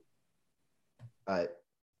 So I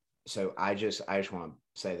just want to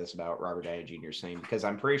say this about Robert Downey Jr.'s scene, because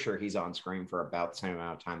I'm pretty sure he's on screen for about the same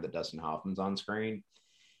amount of time that Dustin Hoffman's on screen.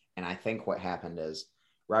 And I think what happened is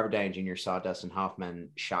Robert Downey Jr. saw Dustin Hoffman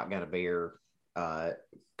shotgun a beer,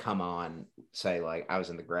 come on, say like, I was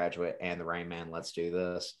in The Graduate and The Rain Man, let's do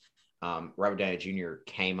this. Robert Downey Jr.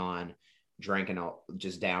 came on, drinking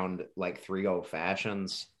just downed like 3 old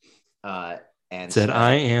fashions, and said,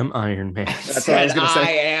 "I am Iron Man." That's what I was going to say.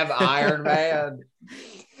 I am Iron Man.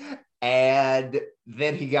 And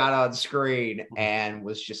then he got on screen and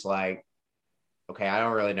was just like, "Okay, I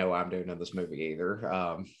don't really know what I'm doing in this movie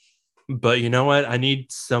either." But you know what? I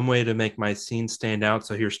need some way to make my scene stand out.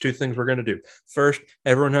 So here's 2 things we're going to do. First,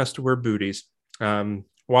 everyone has to wear booties.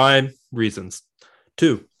 Why? Reasons.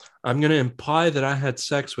 2, I'm going to imply that I had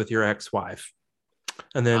sex with your ex-wife,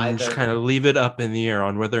 and then just kind of leave it up in the air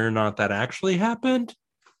on whether or not that actually happened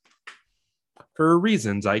for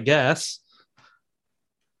reasons, I guess.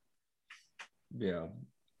 Yeah.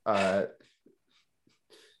 Like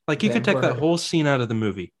you could take that whole scene out of the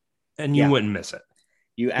movie and you wouldn't miss it.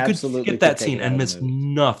 You absolutely could skip that scene and miss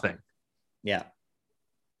nothing. Yeah.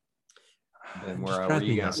 Then were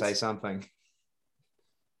you going to say something?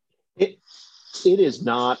 It is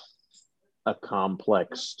not a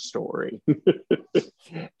complex story.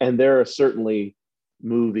 And there are certainly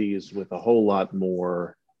movies with a whole lot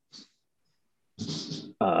more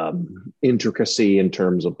intricacy in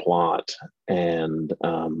terms of plot and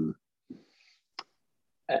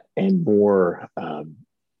more,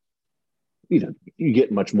 you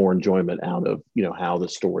get much more enjoyment out of, how the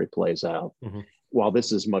story plays out. Mm-hmm. while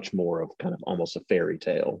this is much more of kind of almost a fairy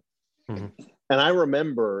tale. Mm-hmm. And I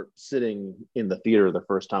remember sitting in the theater the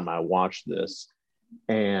first time I watched this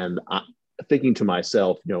and thinking to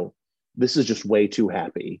myself, this is just way too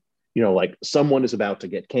happy. Like someone is about to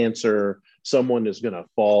get cancer, someone is going to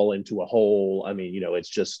fall into a hole. I mean, it's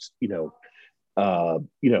just, it's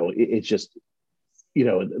just,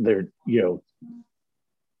 they're,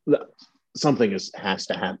 something has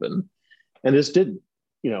to happen. And this didn't,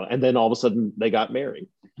 and then all of a sudden they got married.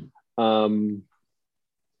 And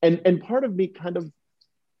part of me kind of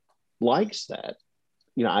likes that.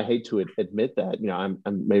 I hate to admit that,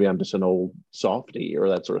 maybe I'm just an old softy or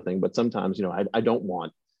that sort of thing, but sometimes, I don't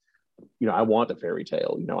want, I want a fairy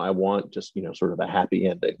tale, I want just, sort of a happy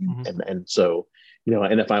ending. Mm-hmm. And so,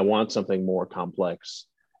 and if I want something more complex,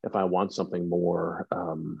 if I want something more,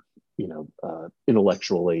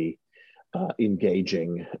 intellectually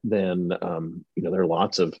engaging, then, there are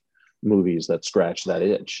lots of movies that scratch that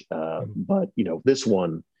itch. But, this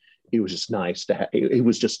one, it was just nice to have, it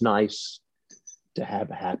was just nice to have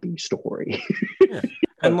a happy story. Yeah.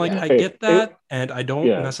 And like, I get that. And I don't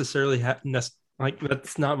necessarily have, like,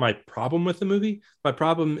 that's not my problem with the movie. My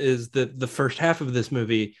problem is that the first half of this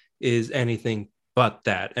movie is anything but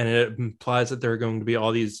that. And it implies that there are going to be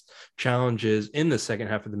all these challenges in the second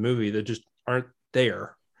half of the movie that just aren't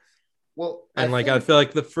there. Well, I feel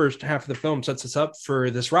like the first half of the film sets us up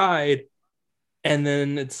for this ride. And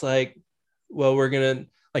then it's like, well, we're going to,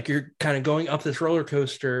 like, you're kind of going up this roller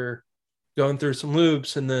coaster, going through some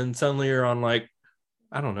loops, and then suddenly you're on, like,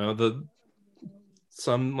 I don't know,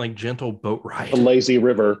 some like gentle boat ride. A lazy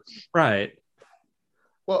river. Right.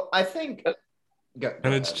 Well, I think... Go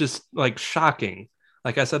and it's ahead. just like shocking.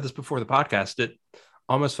 Like I said this before the podcast, it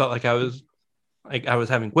almost felt like I was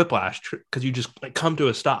having whiplash because you just like come to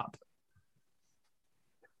a stop.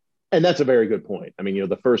 And that's a very good point. I mean,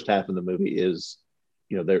 the first half of the movie is,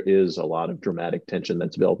 there is a lot of dramatic tension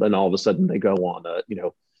that's built, and all of a sudden they go on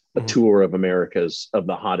a tour of America's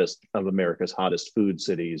hottest food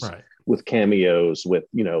cities, right, with cameos with,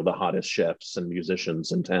 the hottest chefs and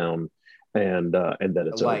musicians in town. And then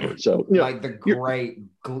it's over. So like the great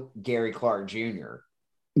Gary Clark Jr.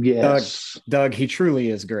 Yes, Doug, he truly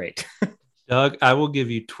is great. Doug, I will give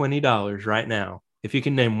you $20 right now if you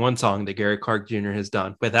can name one song that Gary Clark Jr. has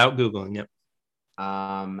done without Googling it.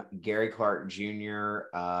 Gary Clark Jr.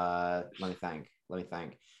 Let me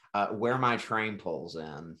think. Where My Train Pulls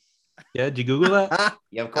In. Yeah, did you Google that?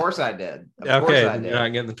 Yeah, of course I did. Okay, then you're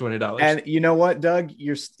not getting the $20. And you know what, Doug?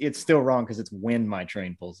 It's still wrong because it's When My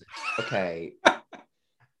Train Pulls In. Okay.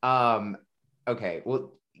 Okay.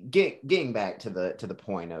 Well, getting back to the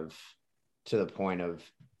point of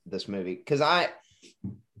this movie, because I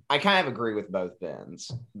kind of agree with both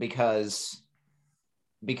Bens because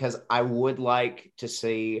I would like to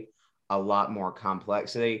see a lot more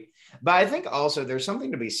complexity. But I think also there's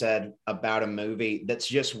something to be said about a movie that's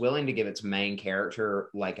just willing to give its main character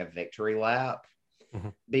like a victory lap,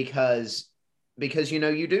 because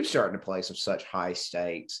you do start in a place of such high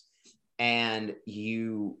stakes, and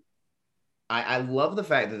I love the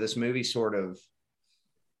fact that this movie sort of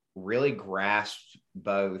really grasped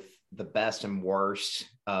both the best and worst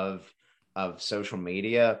of social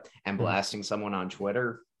media and blasting someone on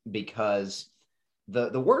Twitter, because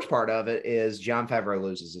the worst part of it is Jon Favreau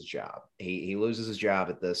loses his job. He loses his job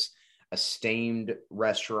at this esteemed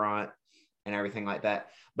restaurant and everything like that.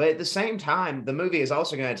 But at the same time, the movie is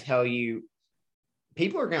also going to tell you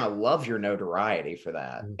people are going to love your notoriety for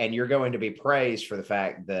that. And you're going to be praised for the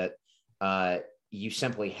fact that you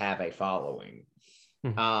simply have a following.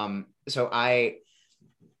 So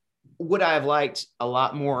would I have liked a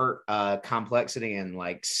lot more complexity and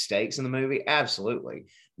like stakes in the movie? Absolutely.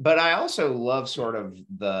 But I also love sort of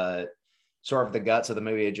the guts of the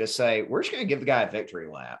movie to just say, we're just going to give the guy a victory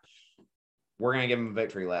lap. We're going to give him a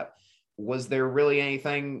victory lap. Was there really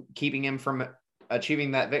anything keeping him from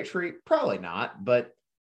achieving that victory? Probably not, but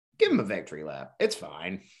give him a victory lap. It's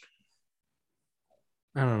fine.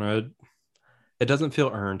 I don't know. It doesn't feel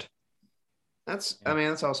earned. That's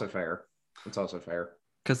also fair. It's also fair.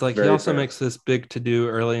 Because like Very he also fair. makes this big to do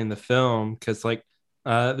early in the film, because like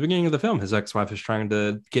at the beginning of the film, his ex-wife is trying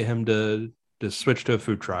to get him to switch to a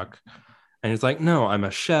food truck. And he's like, no, I'm a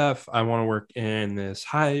chef. I want to work in this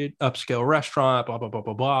high upscale restaurant, blah, blah, blah,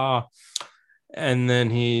 blah, blah. And then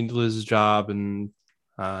he loses his job and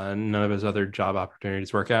none of his other job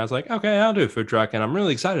opportunities work out. I was like, okay, I'll do a food truck. And I'm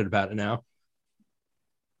really excited about it now.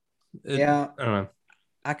 I don't know.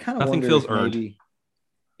 I kind of Nothing wonder feels if earned. maybe,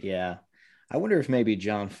 yeah, I wonder if maybe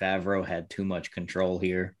Jon Favreau had too much control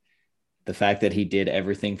here. The fact that he did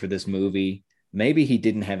everything for this movie, maybe he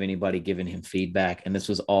didn't have anybody giving him feedback, and this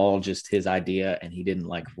was all just his idea, and he didn't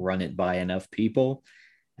like run it by enough people,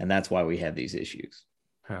 and that's why we have these issues.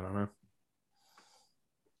 I don't know.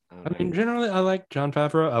 I mean, generally, I like Jon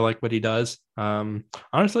Favreau. I like what he does.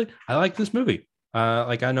 Honestly, I like this movie.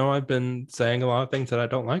 Like, I know I've been saying a lot of things that I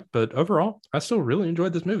don't like, but overall, I still really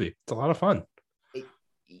enjoyed this movie. It's a lot of fun.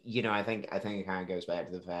 I think it kind of goes back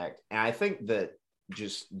to the fact, and I think that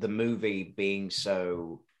just the movie being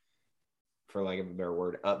so, for lack of a better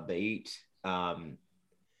word, upbeat,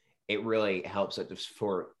 it really helps it to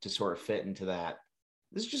sort of fit into that.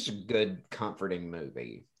 This is just a good, comforting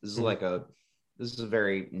movie. This is a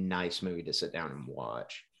very nice movie to sit down and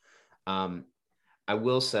watch. I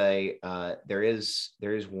will say there is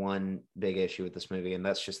one big issue with this movie, and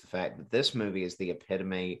that's just the fact that this movie is the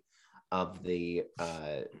epitome of the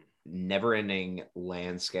never-ending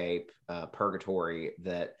landscape purgatory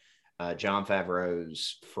that Jon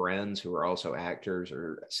Favreau's friends, who are also actors,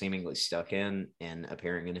 are seemingly stuck in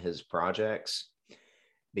appearing in his projects.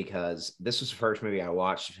 Because this was the first movie I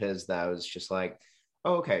watched of his that I was just like,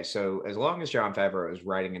 oh, okay, so as long as Jon Favreau is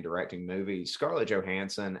writing and directing movies, Scarlett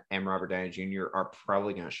Johansson and Robert Downey Jr. are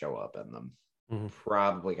probably going to show up in them.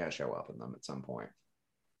 Probably going to show up in them at some point,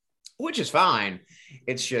 which is fine.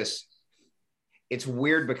 It's just, it's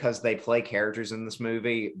weird because they play characters in this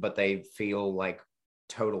movie, but they feel like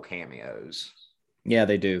total cameos. Yeah,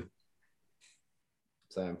 they do.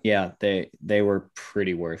 So yeah, they were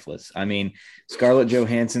pretty worthless. I mean, Scarlett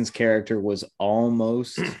Johansson's character was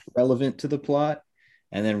almost relevant to the plot,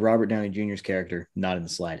 and then Robert Downey Jr.'s character, not in the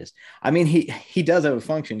slightest. I mean, he does have a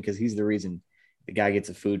function because he's the reason the guy gets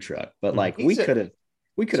a food truck. But like we could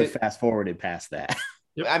have fast forwarded past that.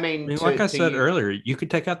 Yep. I mean, like I said earlier, you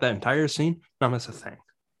could take out that entire scene, not miss a thing.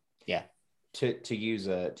 Yeah. To use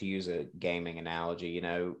a gaming analogy, you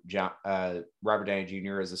know, Robert Downey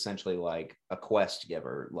Jr. is essentially like a quest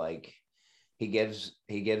giver. Like he gives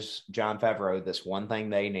Jon Favreau this one thing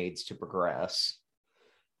that he needs to progress,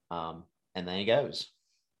 and then he goes.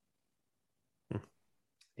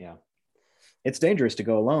 Yeah, it's dangerous to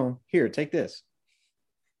go alone. Here, take this.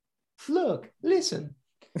 Look, listen.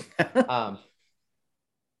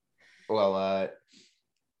 Well,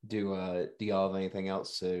 do y'all have anything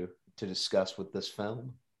else to discuss with this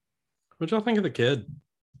film? What y'all think of the kid?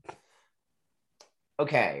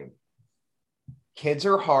 Okay. Kids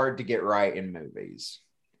are hard to get right in movies.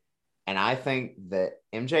 And I think that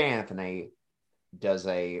MJ Anthony does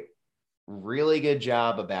a really good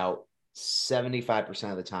job about 75%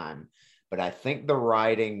 of the time. But I think the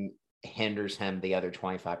writing hinders him the other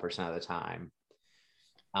 25% of the time.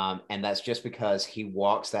 And that's just because he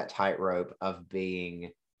walks that tightrope of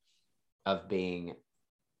being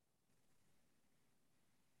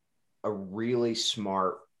a really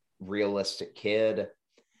smart, realistic kid,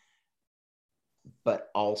 but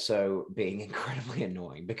also being incredibly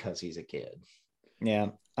annoying because he's a kid. Yeah.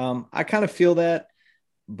 I kind of feel that,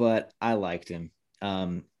 but I liked him.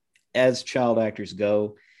 As child actors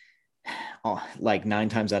go, like 9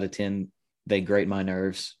 times out of 10, they grate my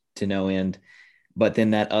nerves to no end. But then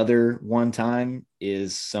that other one time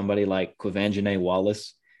is somebody like Quvenzhané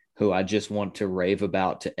Wallis, who I just want to rave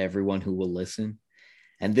about to everyone who will listen.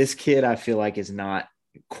 And this kid, I feel like, is not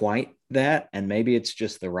quite that. And maybe it's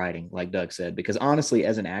just the writing, like Doug said, because honestly,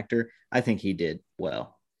 as an actor, I think he did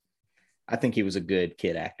well. I think he was a good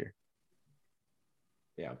kid actor.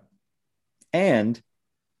 Yeah. And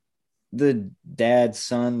the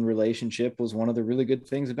dad-son relationship was one of the really good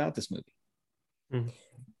things about this movie. Mm-hmm.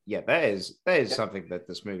 Yeah, that is something that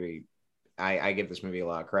this movie, I give this movie a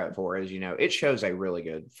lot of credit for, is, you know, it shows a really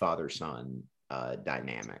good father-son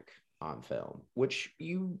dynamic on film, which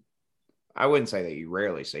I wouldn't say that you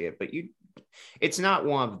rarely see it, but it's not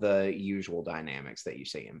one of the usual dynamics that you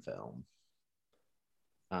see in film.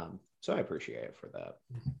 So I appreciate it for that.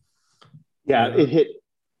 Yeah,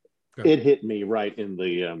 it hit me right in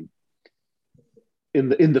the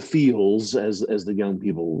in the feels, as the young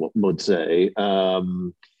people would say.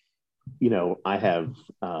 You know, I have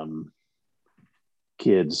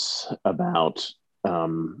kids about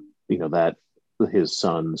you know, that his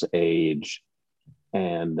son's age,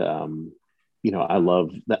 and you know, I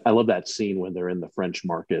love that scene when they're in the French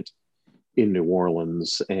market in New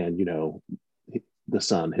Orleans, and you know,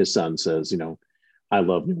 his son says, you know, I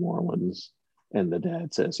love New Orleans, and the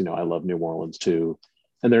dad says, you know, I love New Orleans too,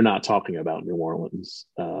 and they're not talking about New Orleans.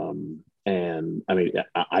 And I mean,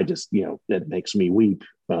 I just, you know, it makes me weep.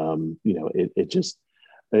 You know,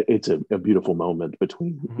 it's a beautiful moment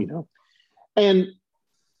between, you know,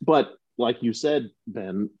 but like you said,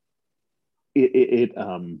 Ben, it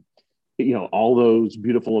all those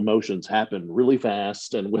beautiful emotions happen really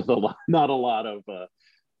fast and with not a lot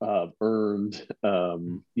of earned,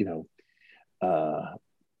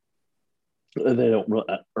 they don't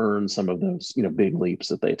really earn some of those, big leaps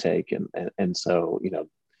that they take. And so,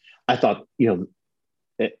 I thought,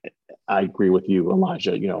 I agree with you,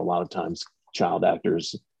 Elijah, a lot of times child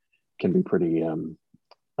actors can be pretty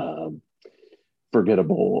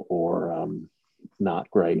forgettable or not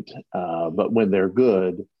great. But when they're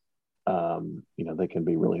good, they can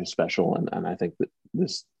be really special. And I think that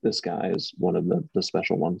this guy is one of the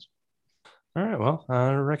special ones. All right. Well,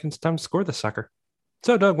 I reckon it's time to score the sucker.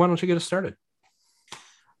 So, Doug, why don't you get us started?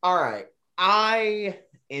 All right. I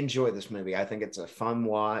enjoy this movie. I think it's a fun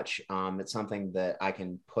watch. It's something that I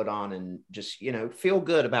can put on and just, feel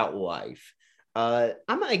good about life. I'm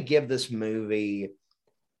going to give this movie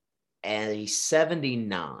a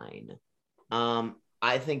 79.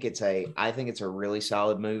 I think it's a really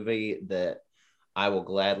solid movie that I will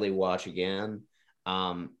gladly watch again.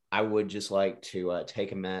 I would just like to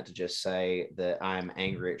take a minute to just say that I'm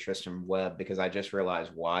angry at Tristan Webb because I just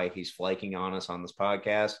realized why he's flaking on us on this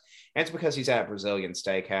podcast. And it's because he's at Brazilian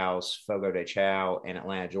Steakhouse, Fogo de Chao in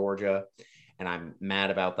Atlanta, Georgia. And I'm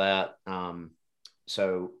mad about that.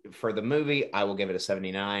 So for the movie, I will give it a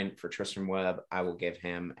 79. For Tristan Webb, I will give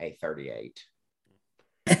him a 38.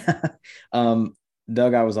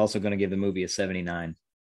 Doug, I was also going to give the movie a 79.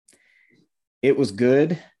 It was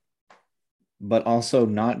good, but also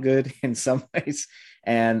not good in some ways.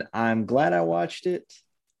 And I'm glad I watched it.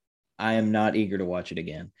 I am not eager to watch it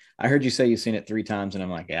again. I heard you say you've seen it 3 times, and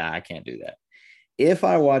I'm like, yeah, I can't do that. If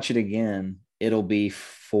I watch it again, it'll be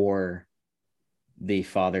for the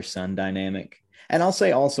father-son dynamic. And I'll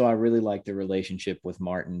say also, I really like the relationship with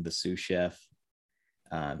Martin, the sous chef,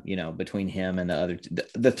 between him and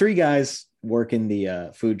the 3 guys working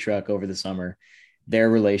the food truck over the summer, their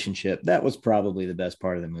relationship, that was probably the best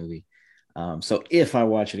part of the movie. So if I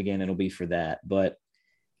watch it again, it'll be for that. But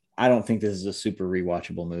I don't think this is a super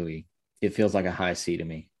rewatchable movie. It feels like a high C to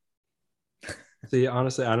me. See,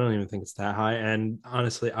 honestly, I don't even think it's that high. And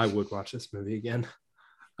honestly, I would watch this movie again.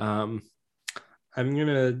 I'm going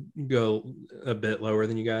to go a bit lower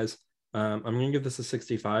than you guys. I'm going to give this a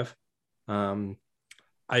 65.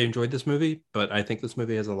 I enjoyed this movie, but I think this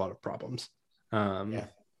movie has a lot of problems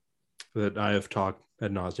that I have talked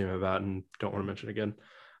ad nauseum about and don't want to mention again.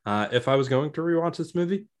 If I was going to rewatch this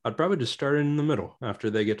movie, I'd probably just start in the middle after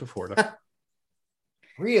they get to Florida.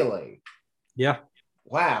 Really? Yeah.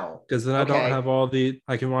 Wow. Because then I don't have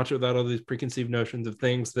I can watch it without all these preconceived notions of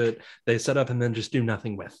things that they set up and then just do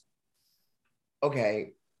nothing with.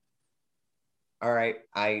 Okay. All right.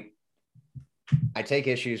 I take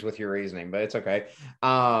issues with your reasoning, but it's okay.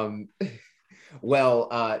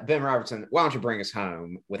 Well, Ben Robertson, why don't you bring us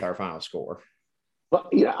home with our final score? Well,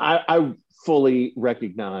 I fully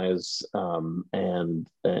recognize and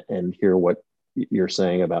hear what you're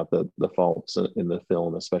saying about the faults in the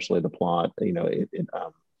film, especially the plot. It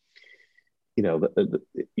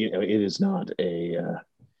is not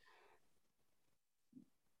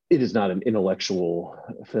it is not an intellectual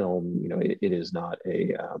film. It is not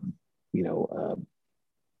a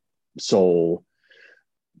soul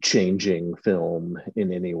changing film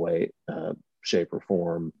in any way, shape, or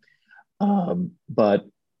form. But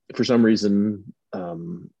for some reason,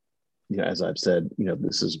 as I've said,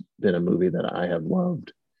 this has been a movie that I have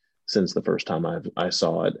loved since the first time I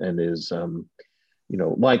saw it, and is,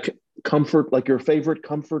 like comfort, like your favorite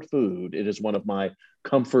comfort food. It is one of my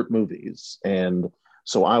comfort movies, and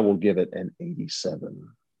so I will give it an 87.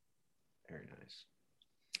 Very nice.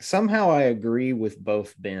 Somehow I agree with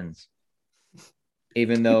both Bens,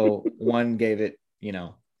 even though one gave it,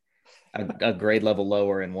 a grade level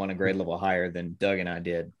lower and one a grade level higher than Doug and I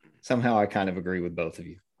did. Somehow I kind of agree with both of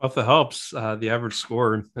you. Well, if it helps, the average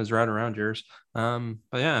score is right around yours. But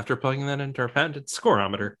yeah, after plugging that into our patented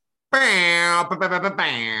scoreometer, we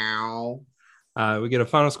get a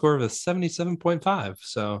final score of a 77.5.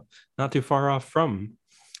 So not too far off from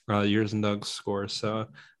yours and Doug's scores. So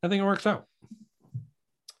I think it works out.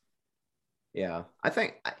 Yeah, I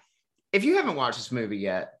think if you haven't watched this movie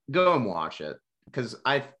yet, go and watch it, because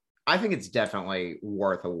I think it's definitely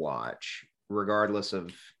worth a watch, regardless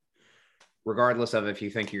of if you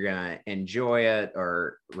think you're gonna enjoy it,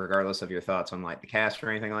 or regardless of your thoughts on like the cast or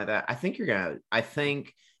anything like that. I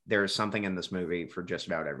think there's something in this movie for just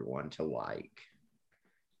about everyone to like.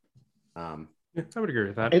 Yeah, I would agree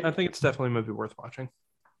with that. I think it's definitely a movie worth watching.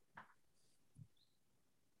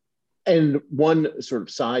 And one sort of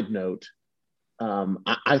side note,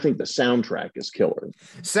 I think the soundtrack is killer.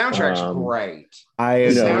 Soundtrack's great. The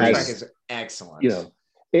soundtrack is excellent.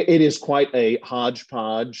 it is quite a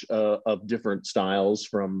hodgepodge of different styles,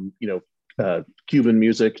 from Cuban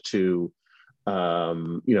music to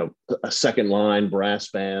a second line brass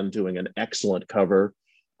band doing an excellent cover,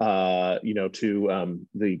 to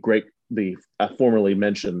the formerly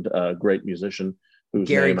mentioned great musician whose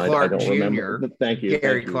Gary name Clark I don't Jr. remember. Thank you,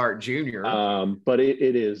 Gary Clark Jr. But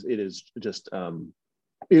it is just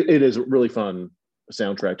it is a really fun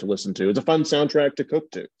soundtrack to listen to. It's a fun soundtrack to cook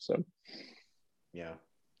to. So yeah,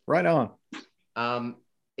 right on.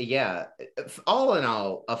 Yeah, all in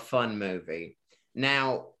all, a fun movie.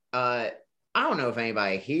 Now, I don't know if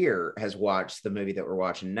anybody here has watched the movie that we're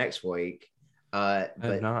watching next week. I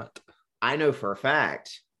have not. I know for a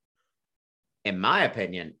fact, in my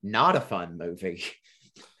opinion, not a fun movie.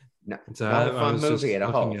 Not a fun movie at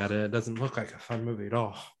all. Looking at it, it doesn't look like a fun movie at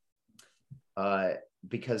all.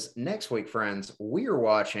 Because next week, friends, we are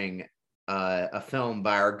watching a film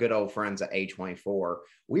by our good old friends at A24.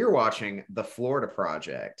 We are watching The Florida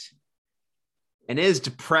Project. And it is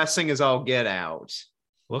depressing as all get out.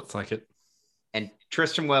 Looks like it. And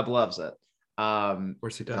Tristan Webb loves it. Of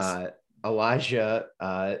course he does. Elijah,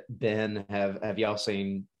 Ben, have y'all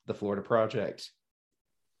seen The Florida Project?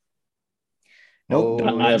 Nope.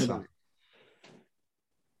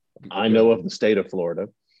 I know of the state of Florida.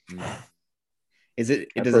 Does it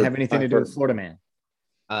have anything to do with Florida Man?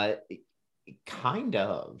 Kind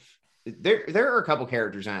of. There are a couple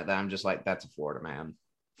characters in it that I'm just like, that's a Florida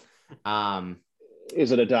Man.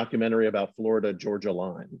 Is it a documentary about Florida Georgia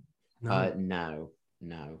line? No.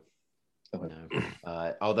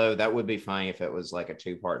 Although that would be funny if it was like a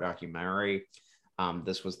 2-part documentary.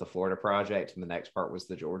 This was the Florida Project, and the next part was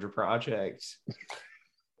the Georgia Project.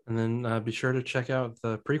 And then be sure to check out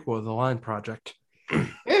the prequel of the Line Project.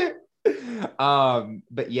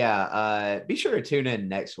 But yeah, be sure to tune in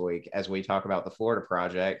next week as we talk about the Florida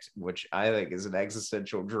Project, which I think is an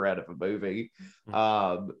existential dread of a movie.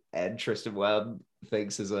 And Tristan Webb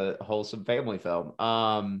thinks is a wholesome family film.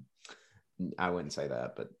 I wouldn't say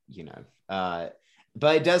that, but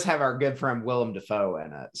but it does have our good friend Willem Dafoe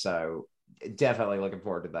in it, so definitely looking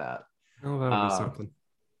forward to that. Oh, that'll be something.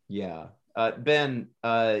 Yeah. Ben,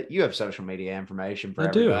 you have social media information for I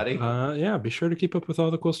everybody. Yeah, be sure to keep up with all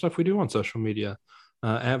the cool stuff we do on social media.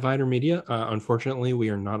 At Viner Media. Unfortunately, we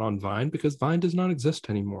are not on Vine because Vine does not exist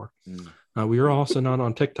anymore. We are also not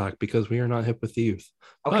on TikTok because we are not hip with the youth.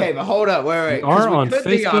 Okay, but hold up. Wait. We are on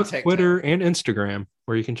Facebook, Twitter, and Instagram,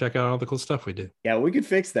 where you can check out all the cool stuff we do. Yeah, we could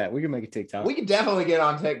fix that. We can make a TikTok. We could definitely get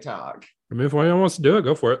on TikTok. I mean, if anyone wants to do it,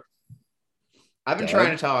 go for it. I've been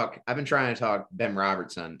trying to talk Ben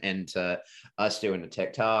Robertson into us doing a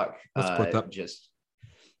TikTok. Let's support that.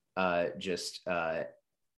 Just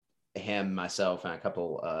him, myself, and a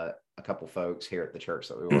couple folks here at the church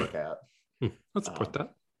that we work at. Let's support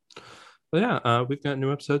that. But yeah, we've got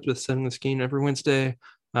new episodes with Setting the Scheme every Wednesday.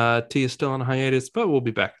 T is still on hiatus, but we'll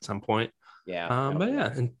be back at some point. Yeah. But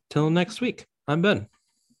yeah, until next week, I'm Ben.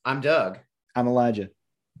 I'm Doug. I'm Elijah.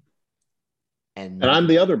 And I'm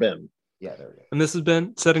the other Ben. Yeah, there we go. And this has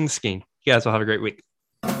been Setting the Scheme. You guys will have a great week.